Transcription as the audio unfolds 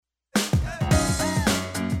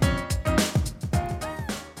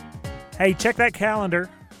Hey, check that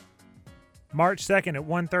calendar. March 2nd at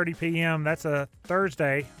 1:30 p.m. That's a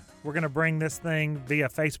Thursday. We're going to bring this thing via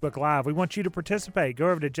Facebook Live. We want you to participate.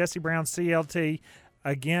 Go over to Jesse Brown CLT.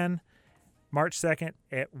 Again, March 2nd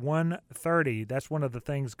at 1:30. That's one of the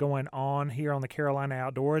things going on here on the Carolina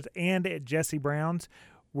Outdoors and at Jesse Brown's.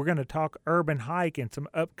 We're going to talk urban hike and some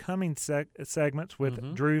upcoming segments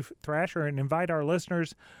with Drew Thrasher and invite our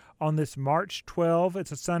listeners on this March 12.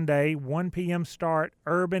 It's a Sunday, 1 p.m. start,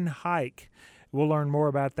 urban hike. We'll learn more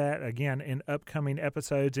about that, again, in upcoming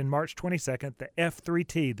episodes. In March 22nd, the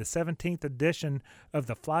F3T, the 17th edition of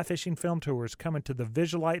the Fly Fishing Film Tours, coming to the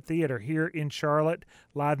Visualite Theater here in Charlotte.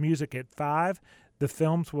 Live music at 5. The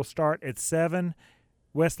films will start at 7.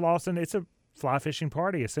 Wes Lawson, it's a fly fishing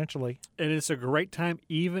party, essentially. And it's a great time,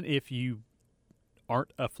 even if you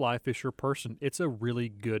aren't a fly fisher person. It's a really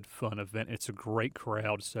good, fun event. It's a great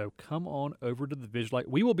crowd, so come on over to the Visualite.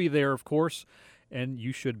 We will be there, of course, and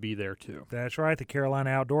you should be there too. That's right. The Carolina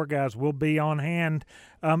Outdoor guys will be on hand.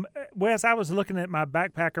 Wes, I was looking at my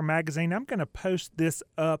Backpacker magazine. I'm going to post this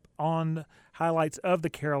up on highlights of the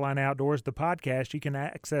Carolina Outdoors, the podcast. You can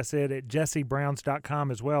access it at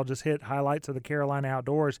jessebrowns.com as well. Just hit highlights of the Carolina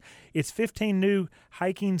Outdoors. It's 15 new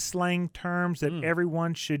hiking slang terms that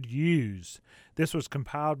everyone should use. This was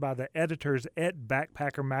compiled by the editors at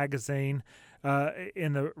Backpacker magazine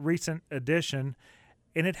in the recent edition.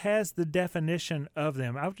 And it has the definition of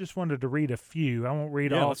them. I just wanted to read a few. I won't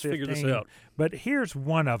read all let's 15. figure this out. But here's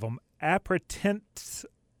one of them, apprehensive.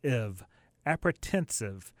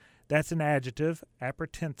 Apprehensive. That's an adjective,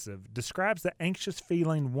 apprehensive. Describes the anxious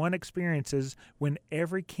feeling one experiences when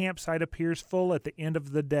every campsite appears full at the end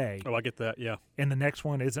of the day. Oh, I get that, yeah. And the next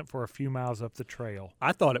one isn't for a few miles up the trail.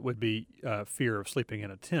 I thought it would be fear of sleeping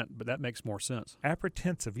in a tent, but that makes more sense.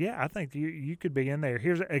 Apprehensive. Yeah, I think you could be in there.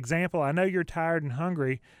 Here's an example. I know you're tired and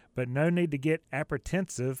hungry, but no need to get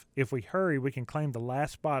apprehensive. If we hurry, we can claim the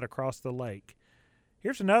last spot across the lake.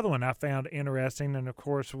 Here's another one I found interesting, and, of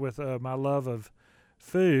course, with my love of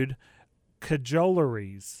food,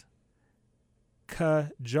 cajoleries.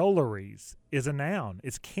 Cajoleries is a noun.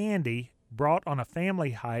 It's candy brought on a family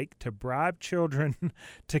hike to bribe children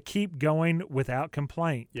to keep going without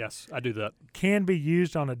complaint. Yes, I do that. Can be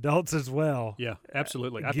used on adults as well. Yeah,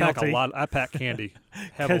 absolutely. I Guilty. pack candy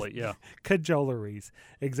heavily, yeah. Cajoleries.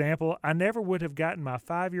 Example, I never would have gotten my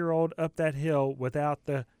 5-year-old up that hill without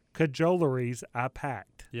the cajoleries I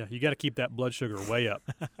packed. Yeah, you got to keep that blood sugar way up.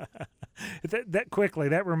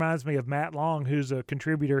 That reminds me of Matt Long, who's a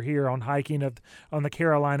contributor here on hiking on the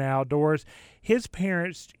Carolina Outdoors. His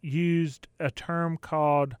parents used a term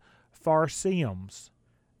called farseums.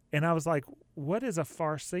 And I was like, what is a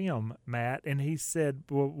farseum, Matt? And he said,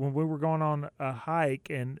 well, when we were going on a hike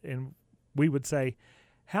and we would say,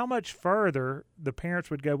 how much further the parents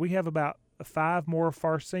would go, we have about 5 more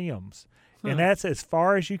farseums. And that's as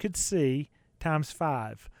far as you could see times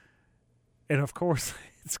 5. And, of course,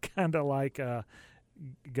 it's kind of like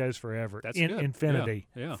goes forever. That's good. Infinity.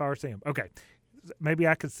 Yeah. Farseum. Okay. Maybe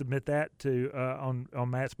I could submit that to on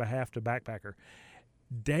Matt's behalf to Backpacker.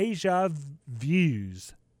 Deja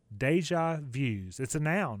views. Deja views. It's a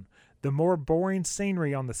noun. The more boring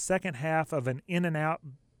scenery on the second half of an out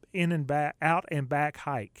and back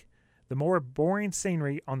hike. The more boring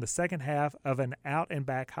scenery on the second half of an out and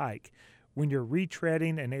back hike when you're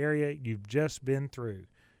retreading an area you've just been through.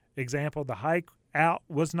 Example, the hike out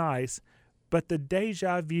was nice, but the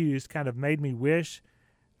deja views kind of made me wish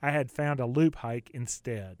I had found a loop hike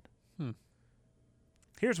instead.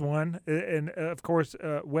 Here's one, and of course,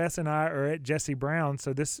 Wes and I are at Jesse Brown,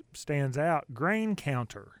 so this stands out. Grain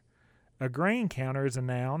counter. A grain counter is a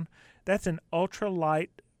noun. That's an ultralight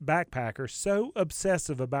backpacker so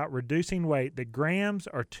obsessive about reducing weight that grams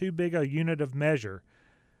are too big a unit of measure.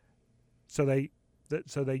 So they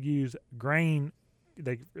use grain.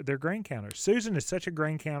 They're grain counters. Susan is such a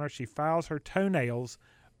grain counter. She files her toenails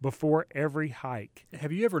before every hike.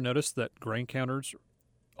 Have you ever noticed that grain counters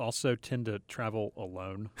also tend to travel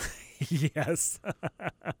alone? Yes.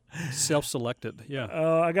 Self-selected, yeah.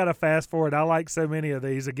 I got to fast forward. I like so many of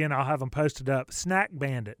these. Again, I'll have them posted up. Snack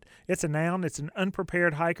bandit. It's a noun. It's an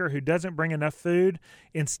unprepared hiker who doesn't bring enough food,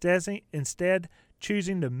 instead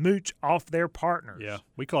choosing to mooch off their partners. Yeah,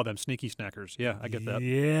 we call them sneaky snackers. Yeah, I get that.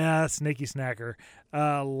 Yeah, sneaky snacker.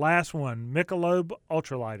 Last one, Michelob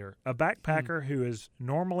Ultralighter, a backpacker who is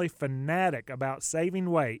normally fanatic about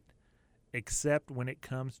saving weight, except when it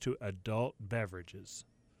comes to adult beverages.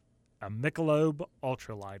 A Michelob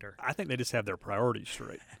Ultralighter. I think they just have their priorities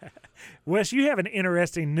straight. Wes, you have an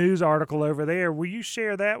interesting news article over there. Will you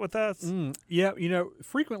share that with us? Yeah,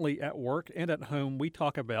 frequently at work and at home, we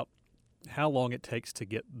talk about how long it takes to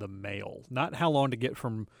get the mail, not how long to get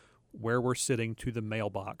from where we're sitting to the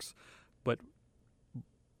mailbox. But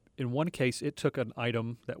in one case, it took an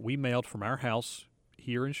item that we mailed from our house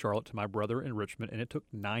here in Charlotte to my brother in Richmond, and it took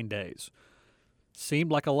 9 days.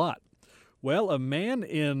 Seemed like a lot. Well, a man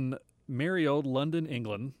in merry old London,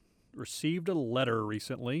 England, received a letter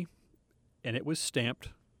recently, and it was stamped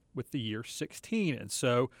with the year 16. And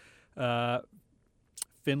so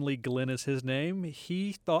Finley Glenn is his name.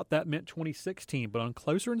 He thought that meant 2016, but on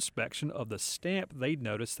closer inspection of the stamp, they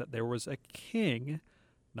noticed that there was a king,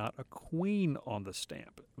 not a queen, on the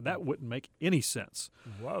stamp. That wouldn't make any sense.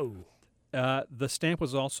 Whoa. The stamp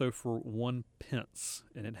was also for 1 pence,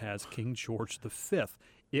 and it has King George V.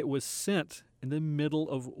 It was sent in the middle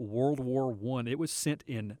of World War I. It was sent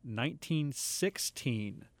in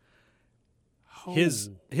 1916. Oh.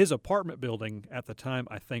 His apartment building at the time,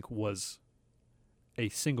 I think, was a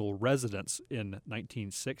single residence in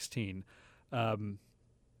 1916.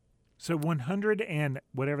 So 100 and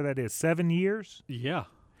whatever that is, 7 years? Yeah.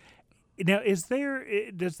 Now, does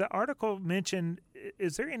the article mention,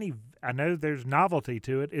 is there any, I know there's novelty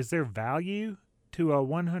to it, is there value to a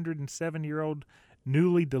 107-year-old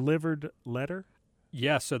newly delivered letter?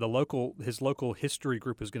 Yeah, so his local history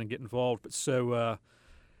group is going to get involved. But so,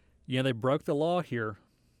 they broke the law here.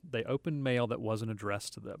 They opened mail that wasn't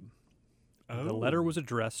addressed to them. Oh. The letter was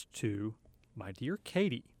addressed to my dear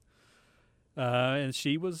Katie. And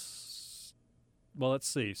she was, well, let's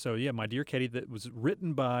see. So, yeah, my dear Katie, that was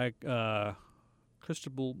written by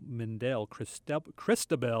Christabel Mendel,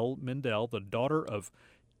 the daughter of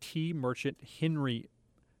tea merchant Henry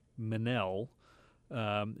Mennell,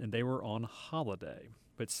 and they were on holiday.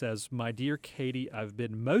 It says, "My dear Katie, I've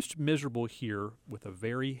been most miserable here with a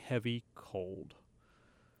very heavy cold."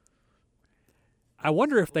 I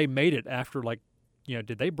wonder if they made it after,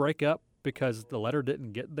 did they break up because the letter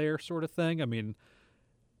didn't get there, sort of thing? I mean,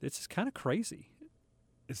 it's kind of crazy.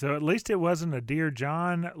 So at least it wasn't a Dear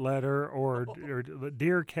John letter or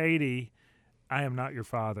Dear Katie, I am not your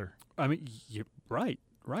father. I mean, you're right.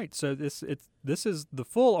 So this is the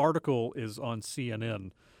full article is on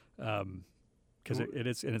CNN, because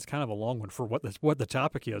it's kind of a long one for what the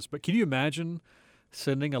topic is. But can you imagine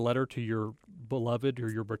sending a letter to your beloved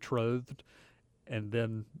or your betrothed, and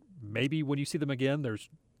then maybe when you see them again, there's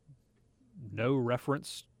no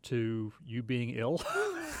reference to you being ill?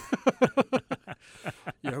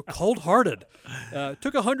 Cold-hearted.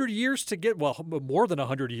 Took 100 years to get, well, more than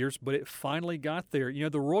 100 years, but it finally got there.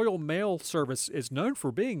 The Royal Mail Service is known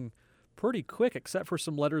for being pretty quick, except for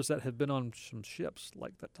some letters that have been on some ships,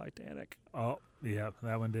 like the Titanic. Oh, yeah,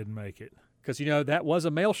 that one didn't make it. Because, that was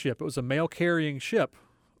a mail ship. It was a mail-carrying ship,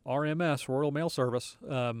 RMS, Royal Mail Service.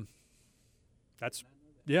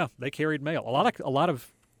 They carried mail. A lot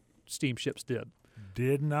of steamships did.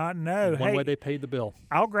 Did not know. One way they paid the bill.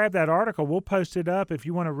 I'll grab that article. We'll post it up if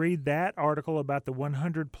you want to read that article about the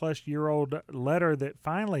 100-plus-year-old letter that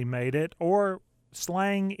finally made it, or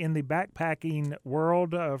slang in the backpacking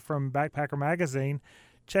world from Backpacker Magazine.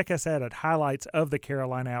 Check us out at Highlights of the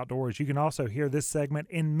Carolina Outdoors. You can also hear this segment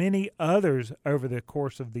and many others over the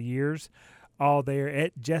course of the years, all there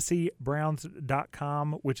at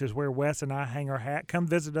jessebrowns.com, which is where Wes and I hang our hat. Come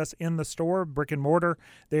visit us in the store, brick and mortar,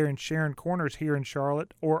 there in Sharon Corners here in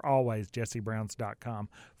Charlotte, or always jessebrowns.com.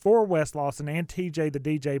 For Wes Lawson and TJ the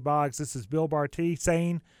DJ Boggs, this is Bill Barty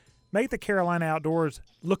saying, make the Carolina Outdoors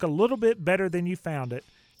look a little bit better than you found it,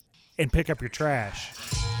 and pick up your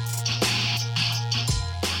trash.